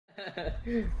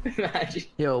Imagine.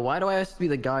 Yo, why do I have to be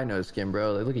the guy no skin,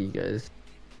 bro? Like, look at you guys.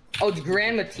 Oh, it's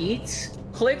Grandma Teats.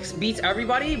 Clicks beats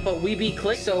everybody, but we beat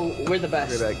Clicks, so we're the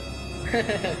best. Right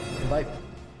back. Bye.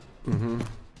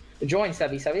 Join,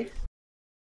 Sebi.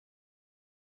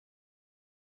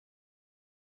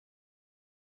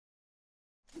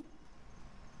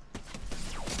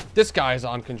 This guy's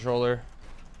on controller.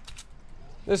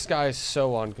 This guy's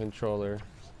so on controller.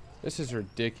 This is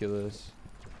ridiculous.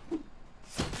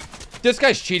 This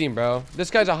guy's cheating, bro. This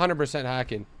guy's 100%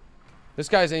 hacking. This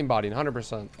guy's aimbotting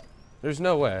 100%. There's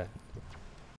no way.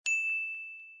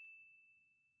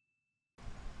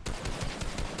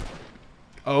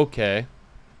 Okay.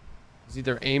 He's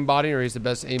either aimbotting or he's the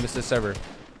best aim assist ever.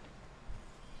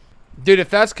 Dude, if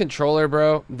that's controller,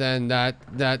 bro, then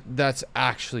that's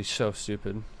actually so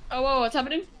stupid. Oh, whoa, what's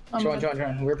happening? Join.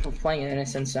 We're playing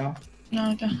Innocence now.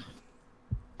 No, okay.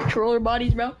 Controller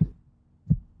bodies, bro.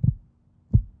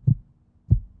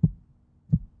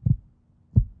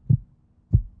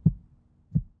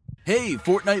 Hey,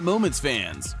 Fortnite Moments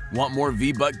fans! Want more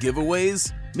V-Buck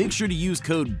giveaways? Make sure to use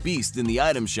code BEAST in the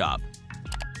item shop.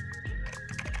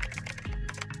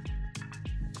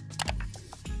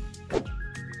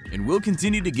 And we'll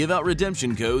continue to give out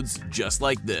redemption codes just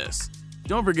like this.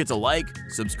 Don't forget to like,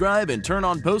 subscribe, and turn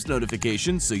on post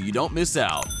notifications so you don't miss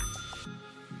out.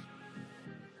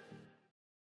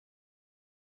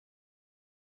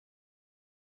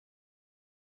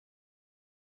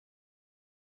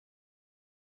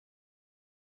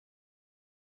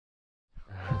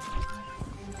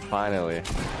 Finally.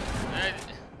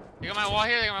 They got my wall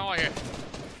here,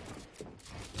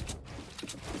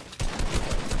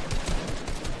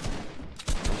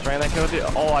 Trying that kill dude.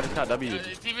 Oh, I just got W.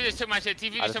 TV just took my shit,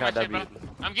 I just got W. bro.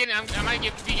 I might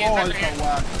get Oh, I just got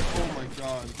whacked. Oh my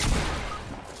god.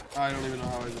 I don't even know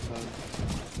how I just done.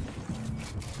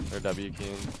 They're W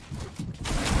king.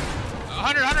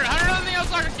 100 on the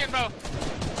outside skin, bro.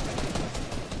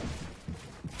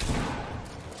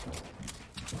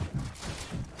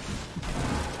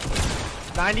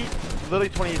 Literally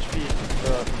 20 HP.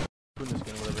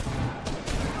 Skin, whatever.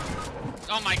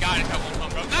 Oh my god, it's got one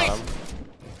pump, bro. Nice!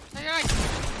 Nice!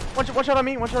 One shot on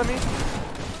me, Watch out!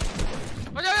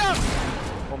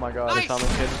 Oh my god, Nice. I found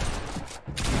this kid.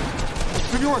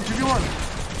 2v1.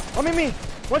 Oh, me!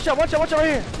 One shot right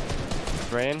here!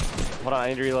 Rain. Hold on, I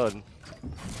need to reload.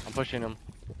 I'm pushing him.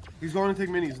 He's going to take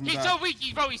minis in the He's back. so weak,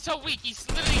 he's so weak. He's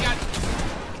literally got...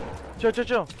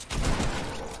 Chill.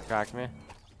 Cracked me.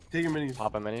 Taking minis.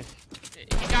 Popping minis. He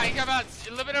got about a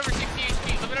little bit over 60 HP,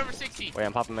 a little bit over 60. Wait,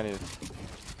 I'm popping minis.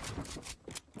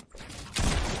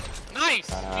 Nice!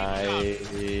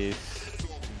 1-0.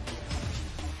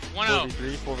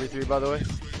 4v3 by the way.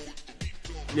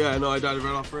 Yeah, no, I died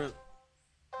right off rip.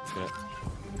 Yeah.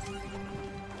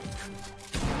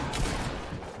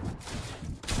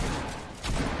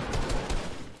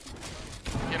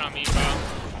 Get on me, bro.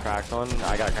 Cracked one.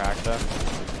 I got cracked though.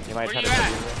 You might Where try you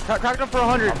to cracked him for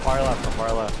 100. I'm far left.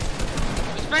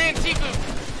 Just spraying Tfue.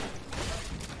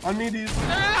 I need these.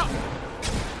 No.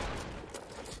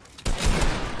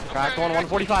 Cracked one.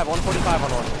 145 on one.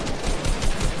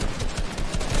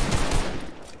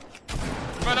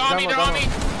 Bro, they're on me.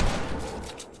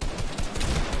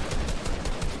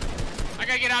 I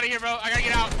gotta get out of here, bro. I gotta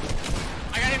get out.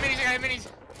 I got hit minis.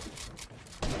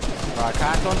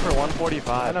 Cracked one for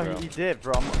 145. I know he did,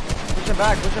 bro. Push him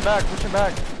back.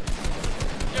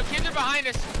 Yo, kids are behind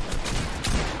us.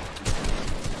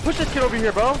 Push this kid over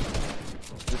here, bro.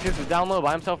 This kid's down low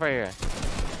by himself right here.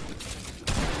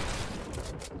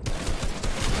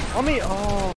 On me.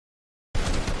 Oh.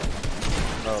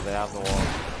 Oh, they have the wall.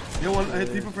 Yo, I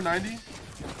hit people for 90. Hit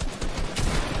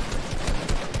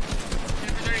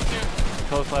for 32.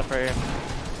 Close left right here.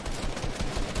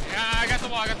 Yeah, I got the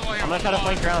wall here. I'm gonna try to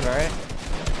flank around, alright?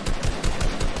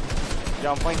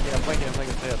 Yeah, I'm flanking.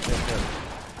 Stay up.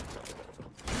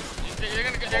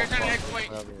 They're trying to exploit.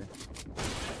 I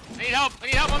need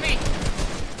help on me.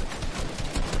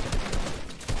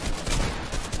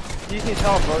 He needs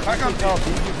help, bro.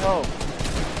 He needs help.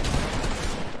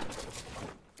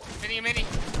 Mini.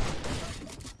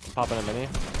 Popping a mini.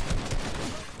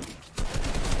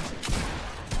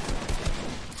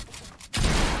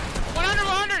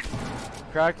 100.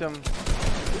 Cracked him.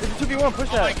 It's a 2v1, push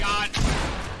that. Oh my god.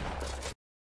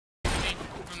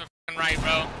 From the f***ing right,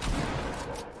 bro.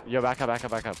 Yo, back up.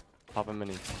 Pop a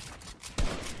mini.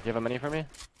 You have a mini for me?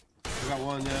 I got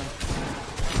one, yeah.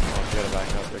 Oh, you gotta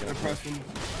back up. They're pressing.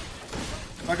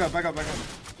 Back up.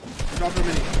 Drop a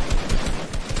mini.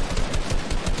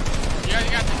 You guys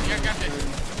got this.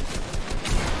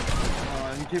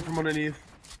 He came from underneath.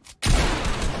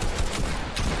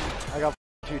 I got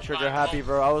Too trigger happy,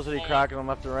 bro. I was already cracking them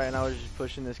left and right, and I was just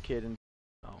pushing this kid. And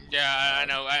yeah, I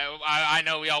know. I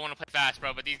know we all want to play fast,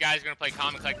 bro. But these guys are gonna play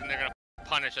calm and collect, and they're gonna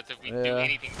punish us if we do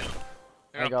anything to them.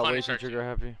 They're I gonna got way punish too our trigger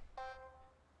happy.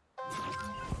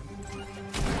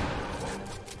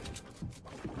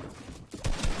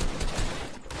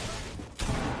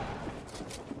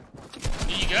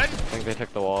 You good? I think they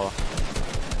took the wall.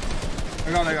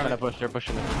 I got it. They're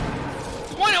pushing it.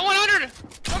 100!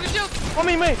 Fucking shield! Oh,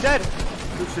 me, dead!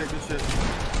 Good shit.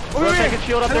 Bro, take a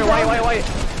shield up there. White.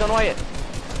 It's on white.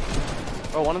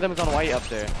 Oh, one of them is on white up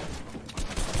there.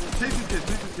 Take this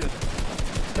kid.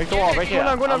 Break the wall, break it.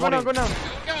 Go down.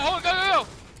 Go!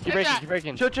 Keep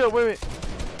breaking. Chill, wait.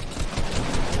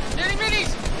 Getting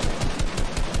minis!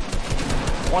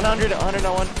 100 on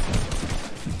one.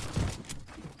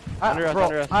 Under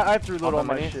us. I threw load on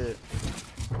my shit.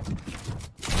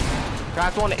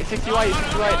 Cracked one, 60 white.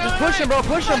 Just push him, bro.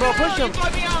 Push him.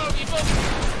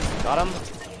 Got him.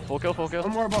 Full kill.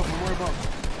 One more above.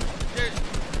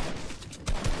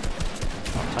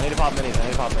 I need to pop minis.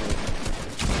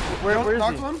 Where is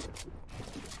he? One?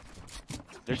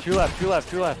 There's two left.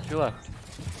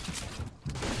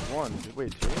 One.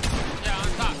 Wait, two? Yeah, on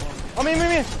top. Oh, me.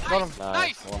 Got him.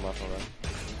 Nice. One left already.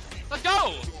 Let's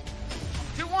go!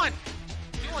 2-1.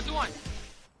 2-1.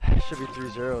 Should be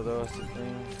 3-0 though. That's the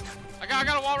thing. I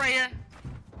got a wall right here.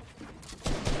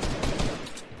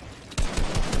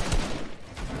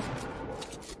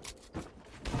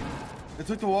 They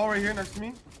took the wall right here next to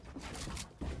me.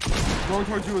 Going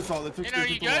towards you, Assault. They took Are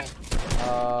the you good?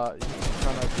 wall. He's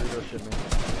trying to Dorito shit me.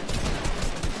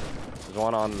 There's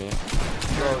one on me.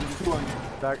 Bro, there's two on you.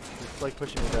 Back, it's like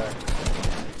pushing me back.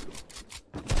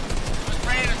 I'm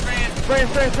spraying. Spray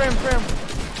him.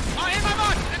 Oh, hit my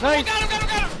bot! Nice. Got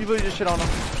him! He literally just shit on him.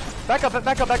 Back up. Watch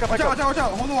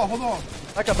out. Hold the wall.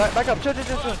 Back up. Chill. I'm in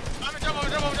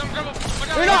trouble.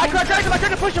 Wait, no, I cracked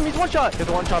him. Push him. He's one shot. Get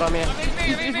the one shot on me.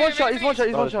 He's one shot. Bro,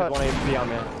 there's one HP on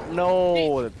me.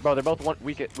 No, bro, they're both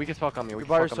weak as fuck on me. You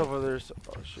by yourself over there.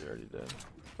 Oh shit, already dead.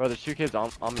 Bro, there's two kids on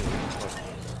me.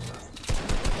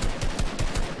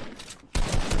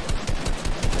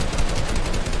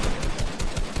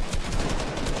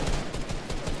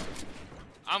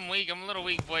 I'm weak. I'm a little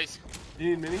weak, boys.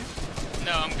 You need minis?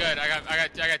 No, I'm good. I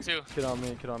got two. Get on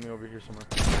me over here somewhere.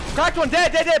 Cracked one,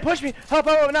 dead. Push me. Help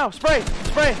now. Spray.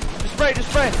 Just spray.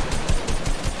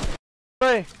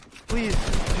 Spray. Please.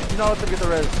 Do not let them get the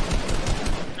res.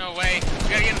 No way. We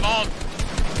gotta get involved.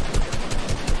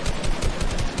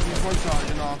 He's one shot,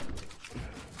 you know.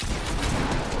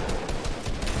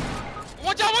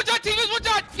 One shot, team, one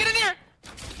shot. Get in here.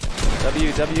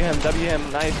 W him.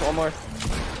 Nice, one more.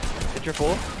 Hit your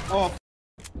full. Oh.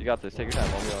 You got this. Take your time.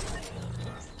 One me on.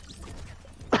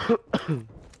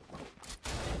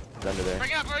 He's under there.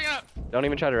 Bring it up. Don't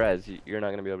even try to res. You're not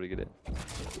gonna be able to get it.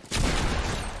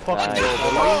 Fuck.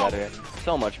 Nice.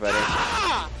 So much better.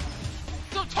 Ah!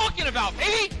 That's what I'm talking about,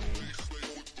 baby.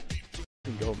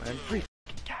 Go, man. Free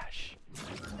cash.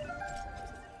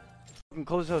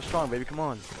 Close the house strong, baby. Come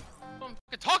on. That's what I'm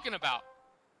fucking talking about.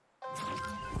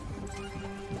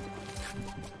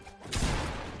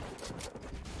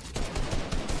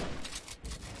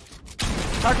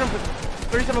 Cracked him for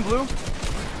 37 blue.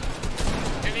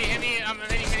 Hit me. I'm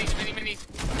minis.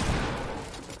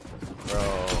 Bro.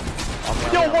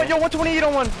 Yo, 128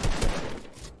 on one.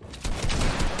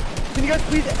 Can you guys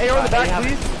please AR in the back,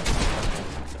 please?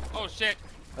 Oh shit.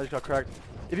 I just got cracked.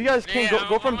 If you guys can,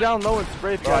 go from down low and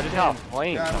spray. If you Bro, I guys just got can.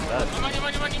 flamed. Yeah, I'm dead. I'm on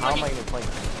you. How am I gonna play?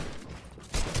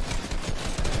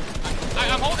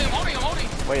 I'm holding.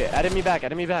 Wait, edit me back.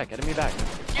 Get in here.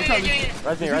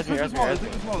 Res me. Get him.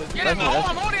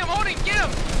 I'm holding. Get him.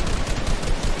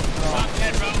 I'm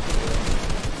dead, bro.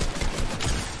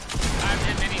 I'm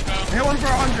hit minis, bro. Hit one for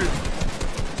 100.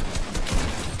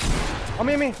 On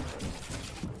me.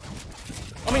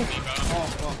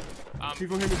 Oh.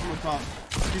 People hit me from the top.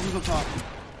 People's up top.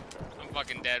 I'm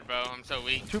fucking dead, bro. I'm so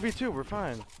weak. 2v2, we're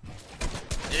fine.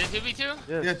 Is it 2v2?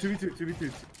 Yes. Yeah,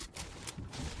 2v2.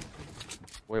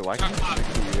 Wait, why can't I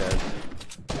see you guys?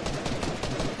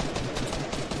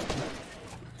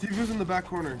 Tfue's in the back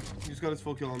corner. He just got his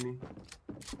full kill on me.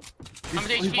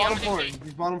 He's bottom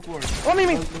floor. Oh,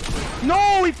 me.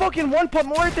 No, he fucking one pump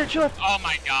more right there. Chill. Oh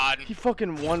my god. He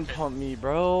fucking one pump me,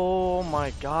 bro. Oh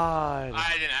my god.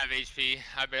 I didn't have HP.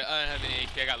 I didn't have any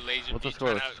HP. I got laser. What's the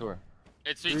score?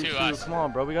 It's 3-2 us. Come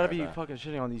on, bro. We gotta be fucking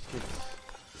shitting on these kids.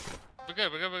 We're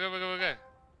good.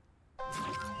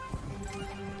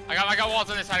 I got walls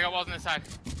on this side.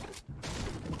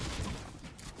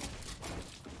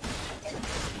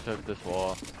 Took this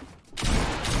wall.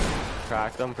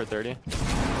 Cracked them for 30.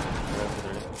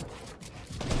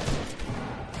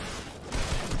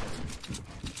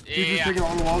 He's just taking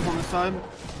all the walls on this side.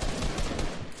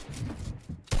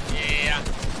 Yeah.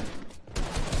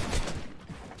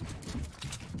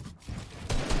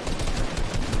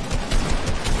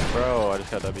 Bro, I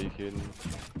just got WQ'd.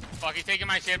 Fuck, he's taking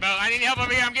my shit, bro. I need help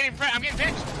over here. I'm getting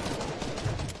pinched.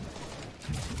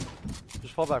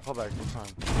 Just fall back, it's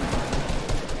fine.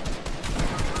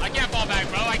 I can't fall back,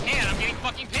 bro. I can't. I'm getting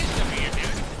fucking pinched over here,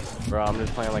 dude. Bro, I'm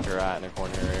just playing like a rat in a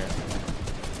corner right here.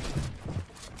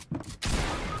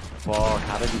 Fuck,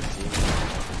 how did he see me?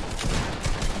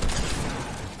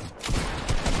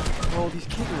 Bro, these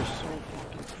kids are so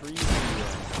fucking crazy.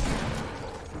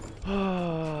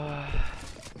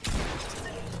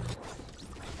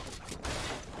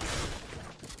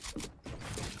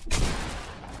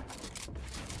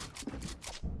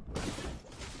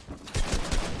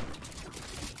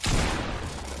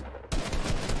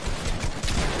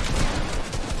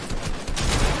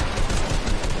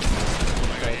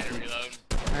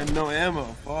 I have no ammo.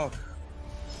 Fuck.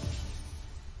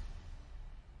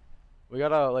 We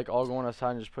gotta like all go on a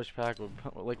side and just push back.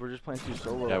 Like we're just playing 2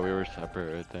 solo. Yeah, we were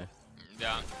separate right there.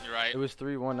 Yeah, you're right. It was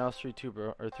 3-1, now it's 3-2,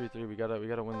 bro, or 3-3. We gotta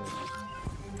win this.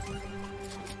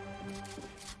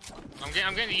 I'm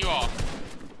getting to you all.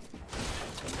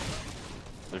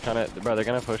 They're trying to, bro. They're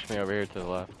gonna push me over here to the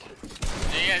left.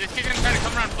 Yeah, this kid's gonna try to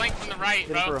come around flank from the right,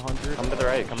 Get him for bro. 100. Come to the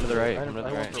right. Come to the right. I Come to the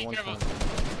went right. for Be 120. careful.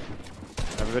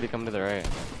 Everybody, come to the right.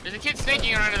 There's a kid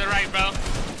snaking around to the right, bro.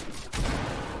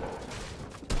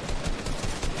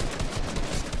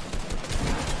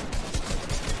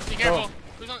 Be careful.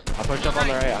 Who's on? I pushed up on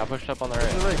the right. I pushed up on the Go to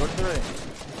right. the right, go to the right.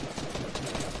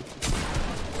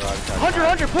 Bro, I just got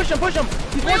 100, push him!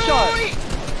 He's one shot! Wait.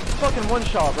 Fucking one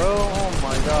shot, bro. Oh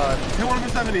my god. Hit one for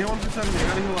 70. Hit one for 70. I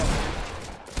gotta heal up.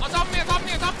 On top of me, on top of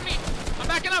me, on top of me. I'm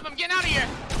backing up. I'm getting out of here.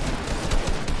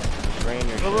 spraying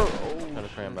your Bro, shit. oh. Trying to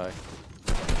spray him back.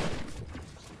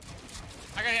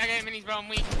 I got minis, bro. I'm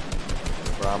weak.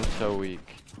 Bro, I'm so weak.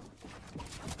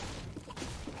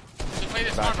 Just play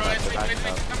this Back smart, bro. up, Let's back make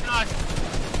up. it come to us.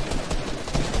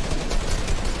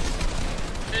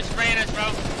 They're spraying us,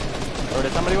 bro. Bro,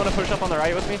 does somebody want to push up on the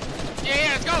right with me?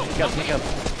 Yeah, let's go. Sneak up, sneak up.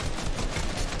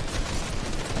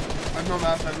 I have no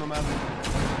map. I have no map.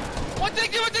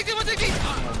 160, 160.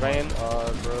 Spraying.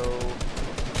 Bro.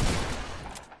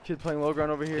 Kid playing low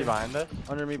ground over here. Is he behind us?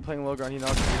 Under me playing low ground. He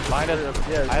knocked me. Behind us.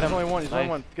 Yeah, Item. he's only one. He's only Nice.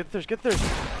 one. Get thirst. Res.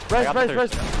 I got the Play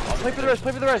thirst. for the rest.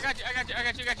 Play for the I rest. got you.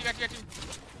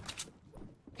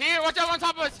 Here, watch out on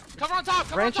top of us. Cover on top.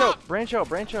 Cover on top. Branch out. No,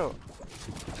 bro.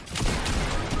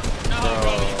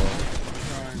 Bro.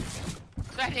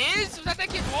 Was that his? Was that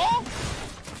kid's wall?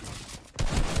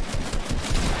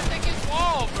 That kid's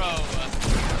wall, bro.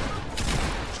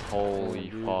 Holy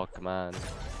fuck, man.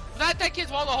 Was that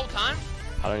kid's wall the whole time?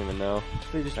 I don't even know.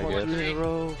 They just I won guess. 3 in a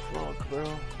row. Fuck, bro.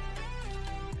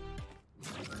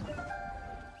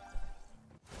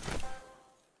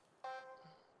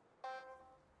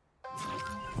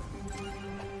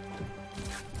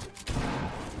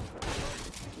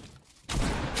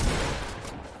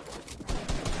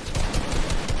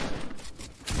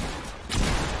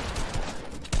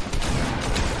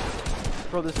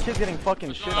 Bro, this kid's getting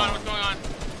fucking shit on. What's going on?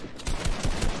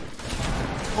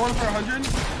 Going for 100.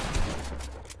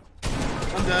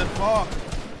 I'm dead. Fuck.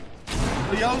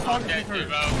 The yellow's talking to me Dead, dude,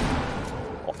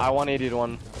 first. bro. I 180'd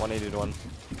one. 180'd one.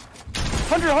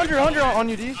 100 on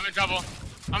you, D. I'm in trouble.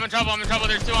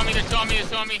 There's two on me. I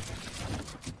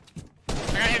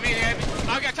got hit me.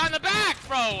 I got shot in the back,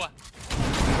 bro.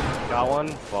 Got one?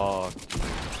 Fuck.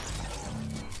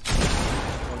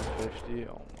 150.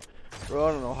 Oh my. Bro,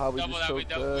 I don't know how we Double just that. We so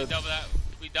double bad. that.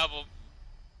 We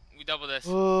double this.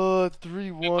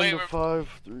 3-1 to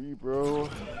 5-3, bro.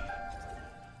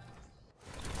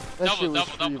 That shit was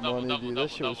free money, dude. That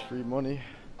shit was free money.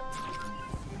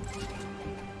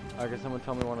 Alright, can someone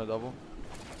tell me when to double?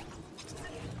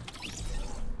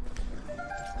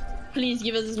 Please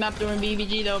give us this map during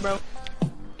BBG though, bro.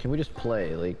 Can we just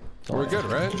play? Like, We're good,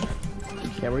 right?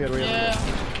 Yeah, we're good. Yeah.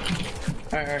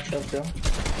 Alright, chill.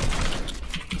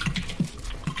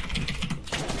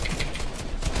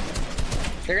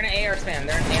 They're gonna AR spam.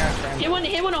 Hit one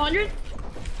 100.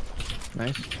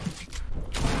 Nice.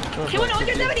 Hit one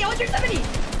 170. 170.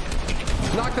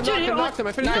 Knocked him.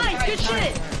 I finished him. Nice, good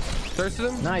shit. Thirsted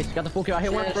him? Nice. Got the full kill. I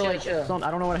hit one for like some.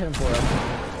 I don't know what I hit him for.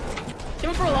 Hit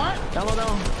one for a lot. Down low,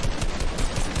 down.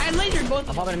 I lasered both.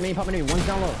 I'm popping in me. One's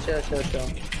down low. Chill.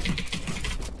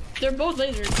 They're both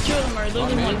lasers. 2 of them are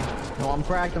losing one. No, I'm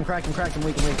cracked. I'm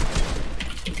weak.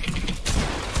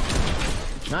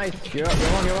 Nice. You're one.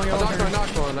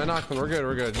 I knocked one. We're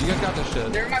good. You guys got this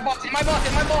shit. They're in my box.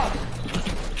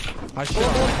 I shit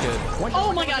on that kid.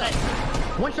 Oh my god.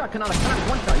 One shot, Kanata,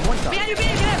 one shot. Behind you.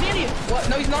 What?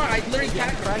 No, he's not. I literally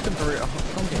Cracked him for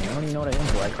something. I don't even know what I hit him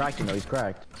for. I cracked him though. He's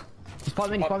cracked. He's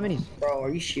 5 minis. Bro, are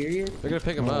you serious? They're gonna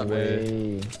pick him up,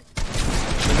 man.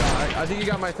 I think you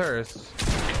got my thirst.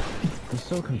 I'm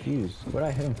so confused. What did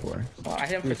I hit him for? Oh, I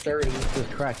hit him for 30. He was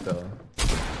cracked though.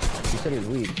 He said he was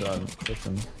weak, so I pushed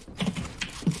him.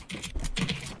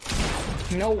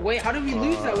 No way. How did we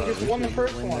lose that? We just won the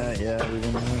first one. Yeah, we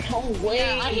won that. No way.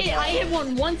 Yeah, I hit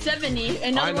one 170.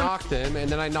 I knocked him, and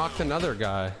then I knocked another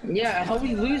guy. Yeah, how did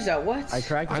we lose that? What? I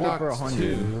cracked him for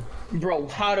 100. Bro,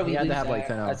 how do we lose had to have that? like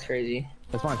 10 out. That's crazy.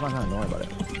 It's fine. Don't worry about it.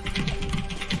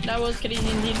 That was crazy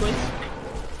indeed, boys.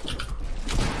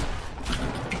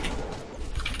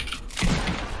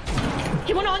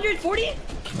 He won 140?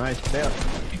 Nice, stay up.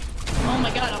 Oh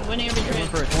my god, I'm winning every trade.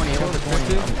 For a 20,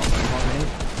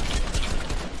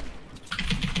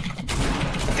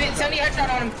 I'm 70 headshot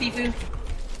on him, Tfue.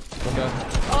 Okay.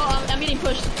 Oh, I'm getting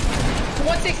pushed.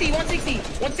 160.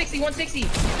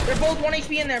 They're both 1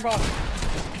 HP in there, bro.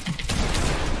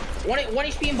 1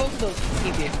 HP in both of those,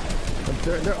 Tfue.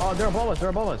 They're above us.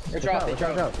 They're dropped.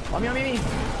 On me.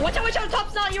 Watch out,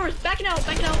 top's not yours. Backing out.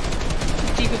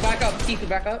 Tfue, back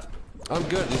up. I'm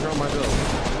good. These are on my build.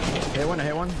 Hit one.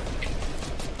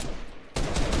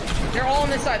 They're all on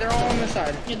this side.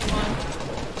 Get them on.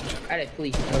 Edit,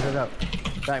 please. Go.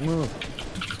 Back, move.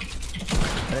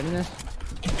 Readiness.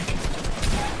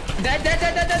 Dead.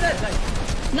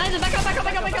 Nice, back up.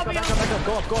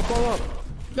 Go up.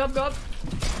 Go up.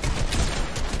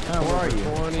 Where are you?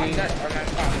 20. I'm dead.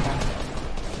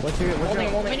 What's your...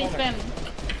 We need spam.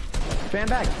 Spam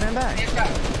back.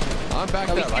 I'm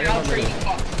backed up. I got him.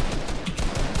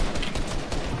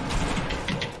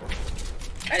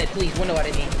 Edit, please. Window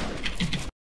editing.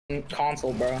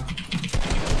 Console, bro.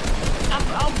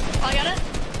 I got it.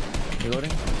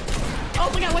 Reloading. Oh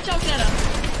my god, watch out, Canada.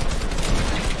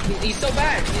 He's so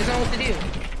bad. He doesn't know what to do.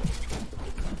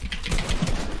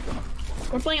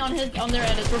 We're playing on their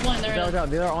edits.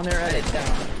 They're on their edits.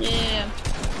 Yeah.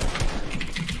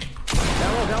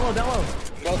 Down low.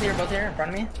 Both here, in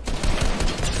front of me.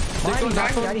 I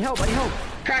need help.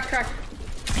 Crack.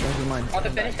 Mine. Got the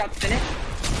finish.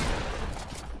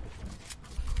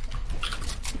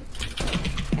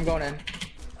 I'm going in.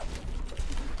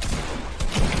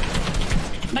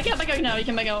 Back out now. You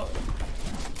can back out.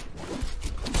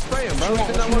 Spray him, bro.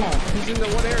 He's in the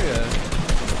one area.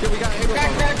 Okay, we got angles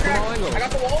on him. From all angles. I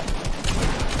got the wall.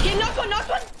 Okay, knocked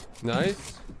one.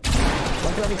 Nice.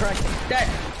 Let me crack. Dead.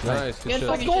 Nice. Good shit.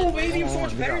 Let's go, baby. I'm so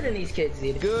much better than these kids,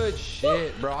 dude. Good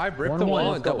shit, bro. I ripped the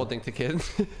wall and double dinked the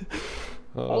kids.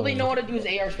 All they know how to do is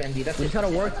AR spam, dude. That's just gotta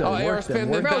work though. Oh, AR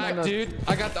spam them back, dude.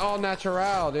 I got the all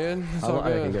natural, dude. It's all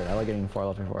good. I like getting far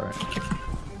left and far right.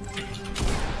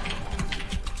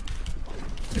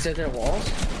 Is there walls?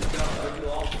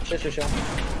 Sure.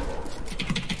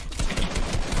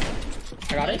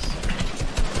 I got it.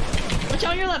 Watch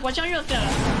out on your left,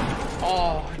 Canada.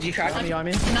 Oh, did you crack me? On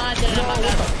me? Nah, I didn't. What the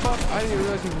fuck? I didn't even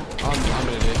realize I'm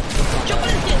an idiot. Jump on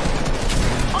his kid.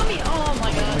 On me. Oh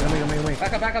my god. Wait.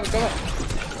 Back up. Go up.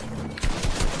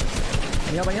 I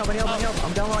need help.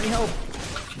 I'm down low. I need help.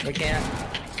 We can't.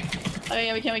 Oh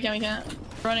yeah, we can't.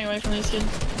 Running away from these kids.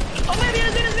 Oh man,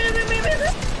 behind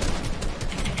us.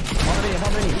 How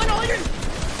many? 100.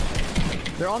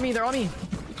 They're on me.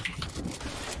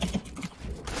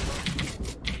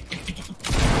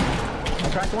 I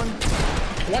cracked one.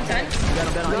 110.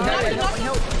 I got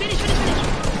him. Finish.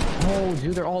 Oh,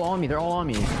 dude, they're all on me. Sure. I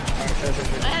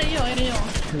had a heal.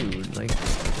 Dude, like...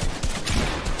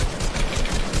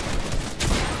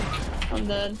 I'm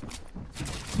dead.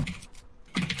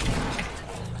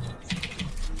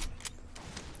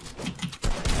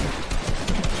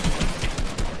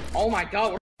 Oh my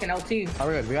god, we're fucking L2. Oh,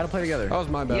 we're good. We gotta play together. That was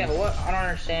my bad. Yeah, but what? I don't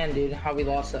understand, dude, how we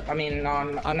lost it. I mean,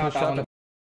 not that one.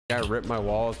 I ripped my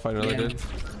walls, finally did.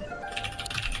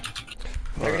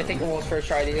 They're gonna take the walls first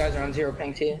try. These guys are on 0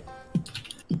 ping too.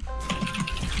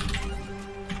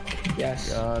 Yes.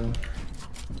 God.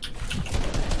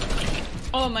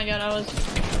 Oh my god, I was...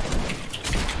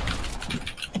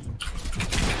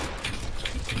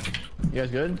 You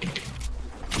guys good?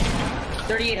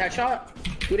 38 headshot.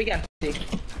 Do it again.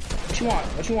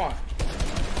 What you want?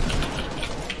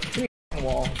 Give me a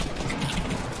wall.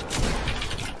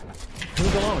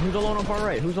 Who's alone on far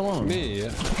right? Who's alone? Me. I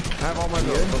have all my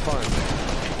builds, but fine.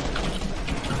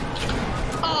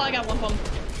 Oh, I got one pump.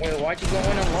 Wait, why'd you go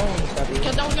in alone, Stubby?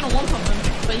 Because I was gonna one pump him,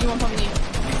 but you one pump me.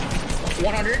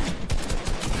 100.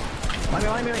 On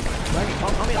me.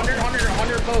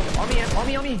 100 both. On me.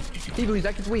 Tfue, he's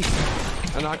active weak.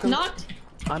 I knocked him. Knocked?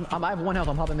 I have 1 health.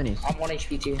 I'm popping minis. I'm 1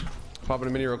 HP too. Popping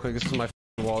a mini real quick. This is my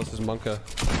wall. This is Monka.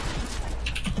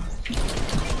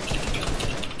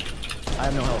 I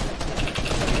have no help.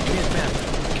 We need spam.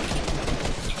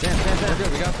 Spam. We're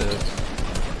good. We got this.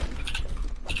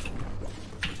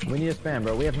 We need a spam,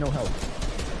 bro. We have no help.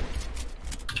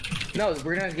 No,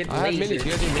 we're gonna get I have laser. minis.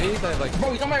 You guys need minis? I have like.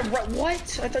 Bro, he's on my right.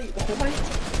 What? I thought you. What?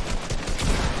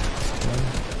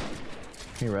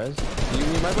 Can you res? You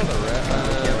might be able to res.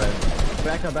 Yeah, res.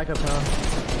 Back up, huh?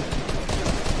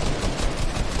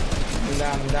 I'm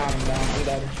down. I'm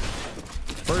dead.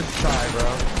 First try, bro.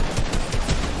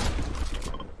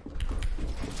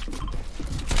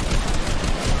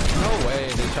 No way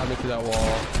they shot me through that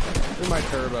wall. Through my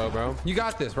turbo, bro. You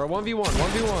got this, bro. 1v1.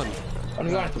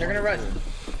 1v1. They're gonna run.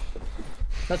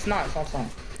 That's not. It's not.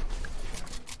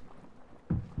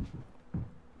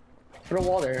 Put a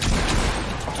wall there.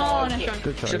 Oh, nice one.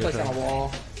 Good try. Should place on a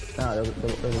wall. Nah, there's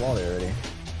a wall there already.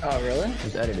 Oh, really?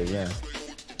 It's edited, yeah.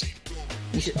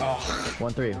 You should. Oh.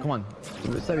 1-3. Come on.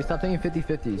 Sebby, stop thinking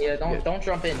 50-50s. Yeah, don't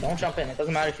jump in. Don't jump in. It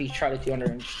doesn't matter if you try to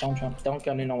 200. Just don't jump. Don't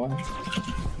get in no way.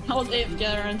 Hold it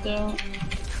together until.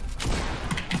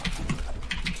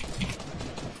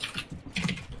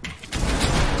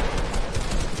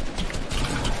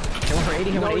 Hit one for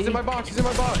 80. No, he's in my box. He's in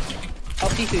my box. I'll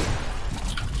Tfue.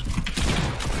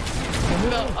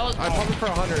 I pumped him for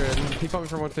 100. He pumped me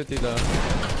for 150 though.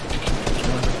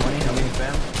 20. I'm leaving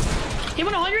spam. He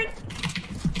went 100.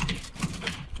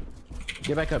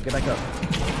 Get back up. Hey,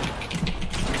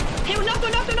 knock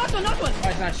one.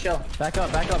 Alright, nice, chill. Back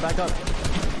up. Can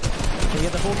you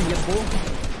get the full?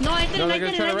 No, I didn't. No, they're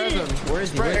gonna try to res him. Where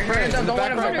is he? Spray. Don't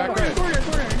let him Back run. right. Corner.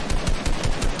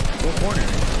 What corner?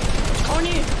 On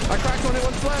you. I cracked one in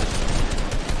one flash.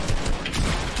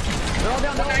 They're all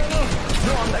down. No,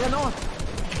 I got no one.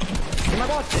 In my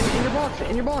box.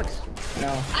 In your box.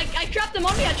 No. I trapped him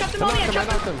on me. I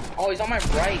knocked him. Oh, he's on my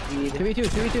right, dude. 2v2.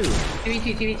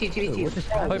 TVT. What is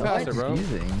Play faster, bro.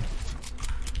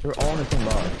 We're all in the same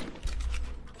box.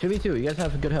 2v2. You guys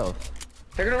have good health.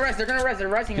 They're gonna rest. They're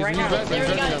resting right now. They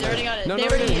already got it. No, They he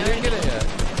already didn't get it yet.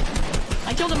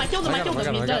 I killed him.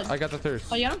 He's dead. I got the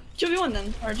thirst. Oh, you got him? 2v1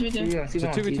 then. Or 2v2. It's a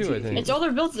 2v2, I think. It's all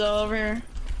their builds though over here.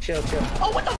 Chill.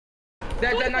 Oh, what the?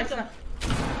 That nice.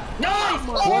 Nice!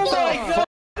 Oh my god!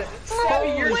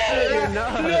 Sebby, you're shit. No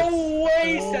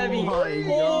way, Sebby.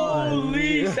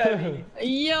 Holy Sebby. Yo.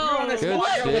 You're on the squad.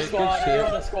 You're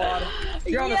on the squad.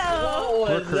 What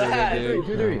was that?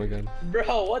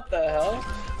 Bro, what the hell?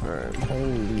 Alright.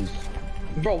 Holy.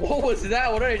 Bro, what was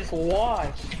that? What did I just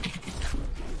watch?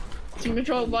 Team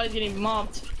control body's getting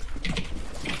mopped.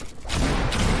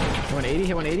 180.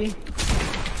 Hit 180.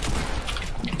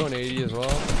 180 as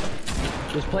well.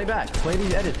 Just play back. Play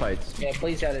these edit fights. Yeah,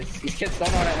 please edit. These kids don't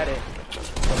know how to edit.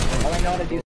 All they know how to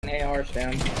do is AR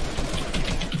spam.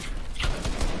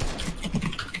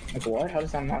 Like what? How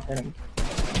does that not hit him?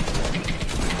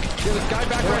 Yeah, this guy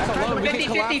back right alone. 50.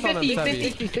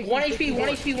 1 HP.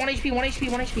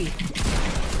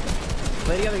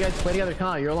 Play together, guys. Play together. Come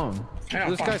on, you're alone.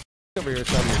 This guy's over here,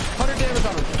 100 damage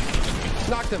on him.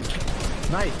 Knocked him.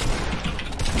 Nice.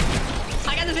 I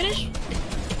got the finish.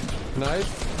 Nice.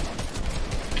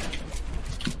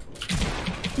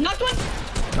 Knocked one.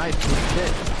 Nice.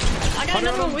 Shit. I got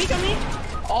another one weak on me.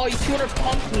 Oh, you 200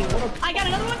 pumped me. I got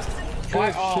another one.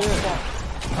 Good shit.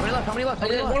 How many left?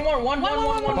 One more.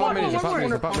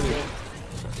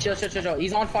 Chill.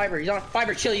 He's on fiber.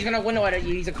 Chill. He's gonna window edit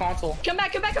you. He's a console. Come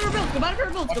back over build. Go back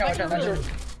over build.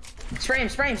 Spray him.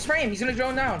 He's gonna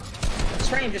drone down.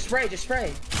 Spray him. Just spray.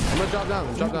 I'm gonna drop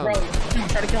down. Bro,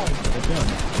 try to kill him.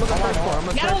 Look at first floor. I'm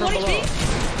gonna Got him 1 HP.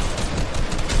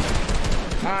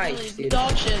 Nice, dude.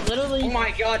 Dog shit, literally. Oh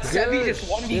my god, Sebby just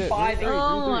 1v5.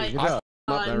 Oh my I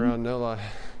f***ed up that round, no lie.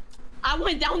 I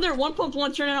went down there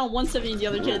 1.1, turning on 170 the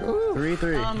other kid.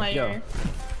 3-3. Oh my god.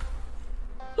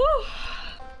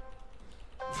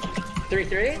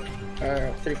 3-3?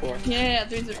 Or 3-4? Yeah,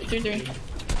 3-3.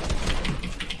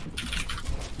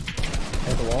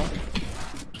 Hit the wall.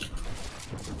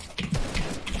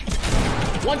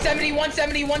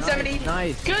 170.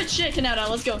 Nice. Good shit, Kanata.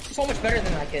 Let's go. So much better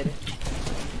than that kid.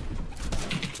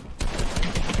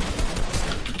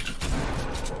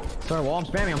 Sorry, wall. I'm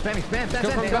spamming. Spam.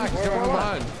 Come from back. Come from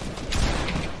behind.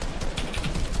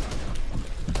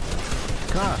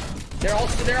 Come on. They're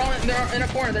in a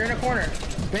corner.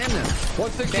 Spam them.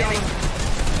 160 on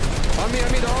me.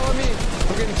 They're all on me.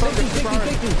 I'm getting fucked. 60.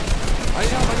 I need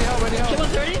help. Hit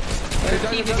 130.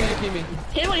 Keep me.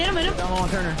 Hit him. Down on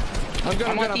Turner. I'm good.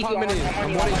 I'm popping minis.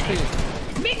 I'm 1 HP.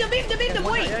 Beat the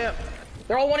boy. Yeah.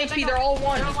 They're all 1 HP. They're all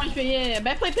 1. They're all 1 HP.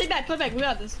 Yeah. Play back. We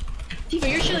got this. Tfue,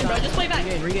 you're chilling, bro. Just play back.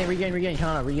 Regain. Come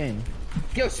on, regain.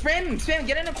 Yo, spam,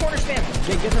 get in the corner, spam.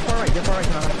 Get the far right,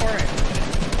 Connor. Far right.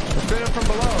 Spin him from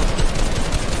below.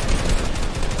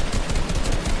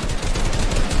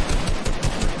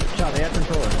 Shot, they have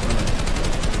controller.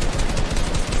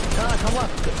 Come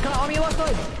left. Come on me left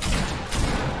side.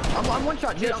 I'm one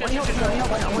shot. Dude, I need help.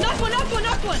 Knocked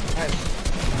one.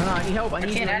 Come on, I need help. I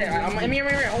can't add it. I'm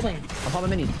here, holding. I'm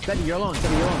popping minis. Steady, you're alone.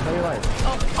 Steady your life.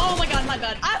 Oh my god, my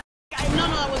bad. No,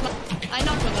 that was my. I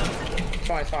knocked one though.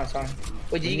 It's fine.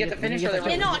 Wait, did you get the finish or the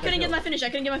Yeah, no, I couldn't get my finish. Oh,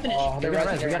 they're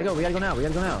resting. We gotta go now.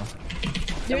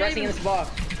 They're resting in this box.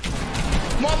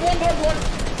 Come on, one.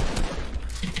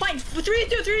 Fine.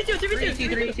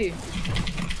 3v2.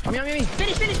 On me.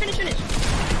 Finish.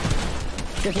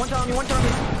 Just one time on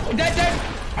me. Dead.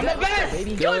 I'm the best.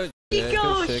 Baby. Go,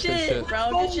 Good shit, bro.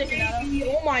 Good shit,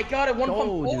 Canado. Oh my god, I won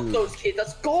both those kids.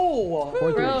 Let's go.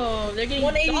 Bro, they're getting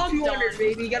 180, 200,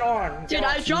 baby. Get on. Dude,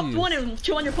 I dropped one and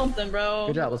 200 pumped them, bro.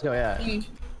 Good job. Let's go. Yeah.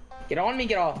 Get on me,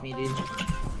 get off me, dude.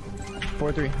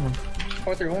 4-3.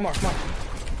 4-3. One more. Come on.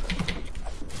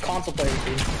 Console players,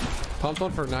 dude. Pumped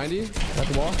one for 90. Got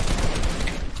the wall.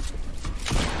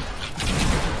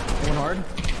 One hard.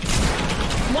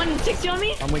 160 on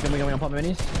me. I'm weak. I'm popping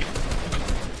minis.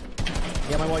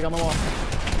 Got my wall.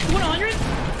 100.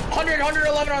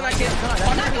 111 on that kid.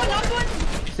 Knocked one.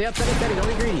 Stay up, steady. Don't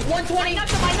be greedy. 120. I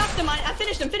knocked him. I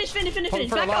finished him. Finish.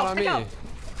 Back out.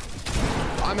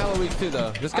 I'm hella weak too,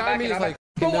 though. This guy on me is like.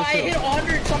 Bro, I hit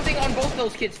 100 something on both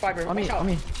those kids, Fiber. On me.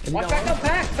 Watch back up,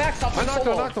 back. Stop. I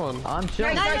knocked one. I'm chill.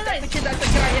 Nice. That's the kid I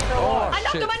hit for a lot. I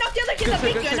knocked him. I knocked the other kid.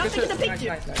 I knocked the pink dude.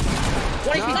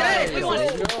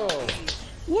 Nice.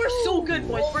 We're so good,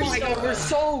 boys. We're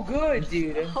so good,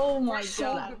 dude. Oh my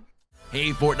god.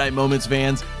 Hey Fortnite Moments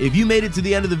fans, if you made it to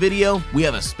the end of the video, we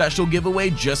have a special giveaway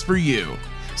just for you.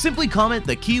 Simply comment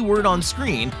the keyword on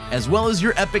screen as well as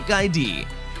your Epic ID.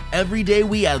 Every day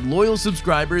we add loyal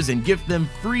subscribers and gift them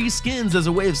free skins as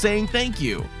a way of saying thank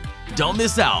you. Don't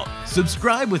miss out.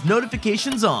 Subscribe with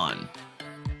notifications on.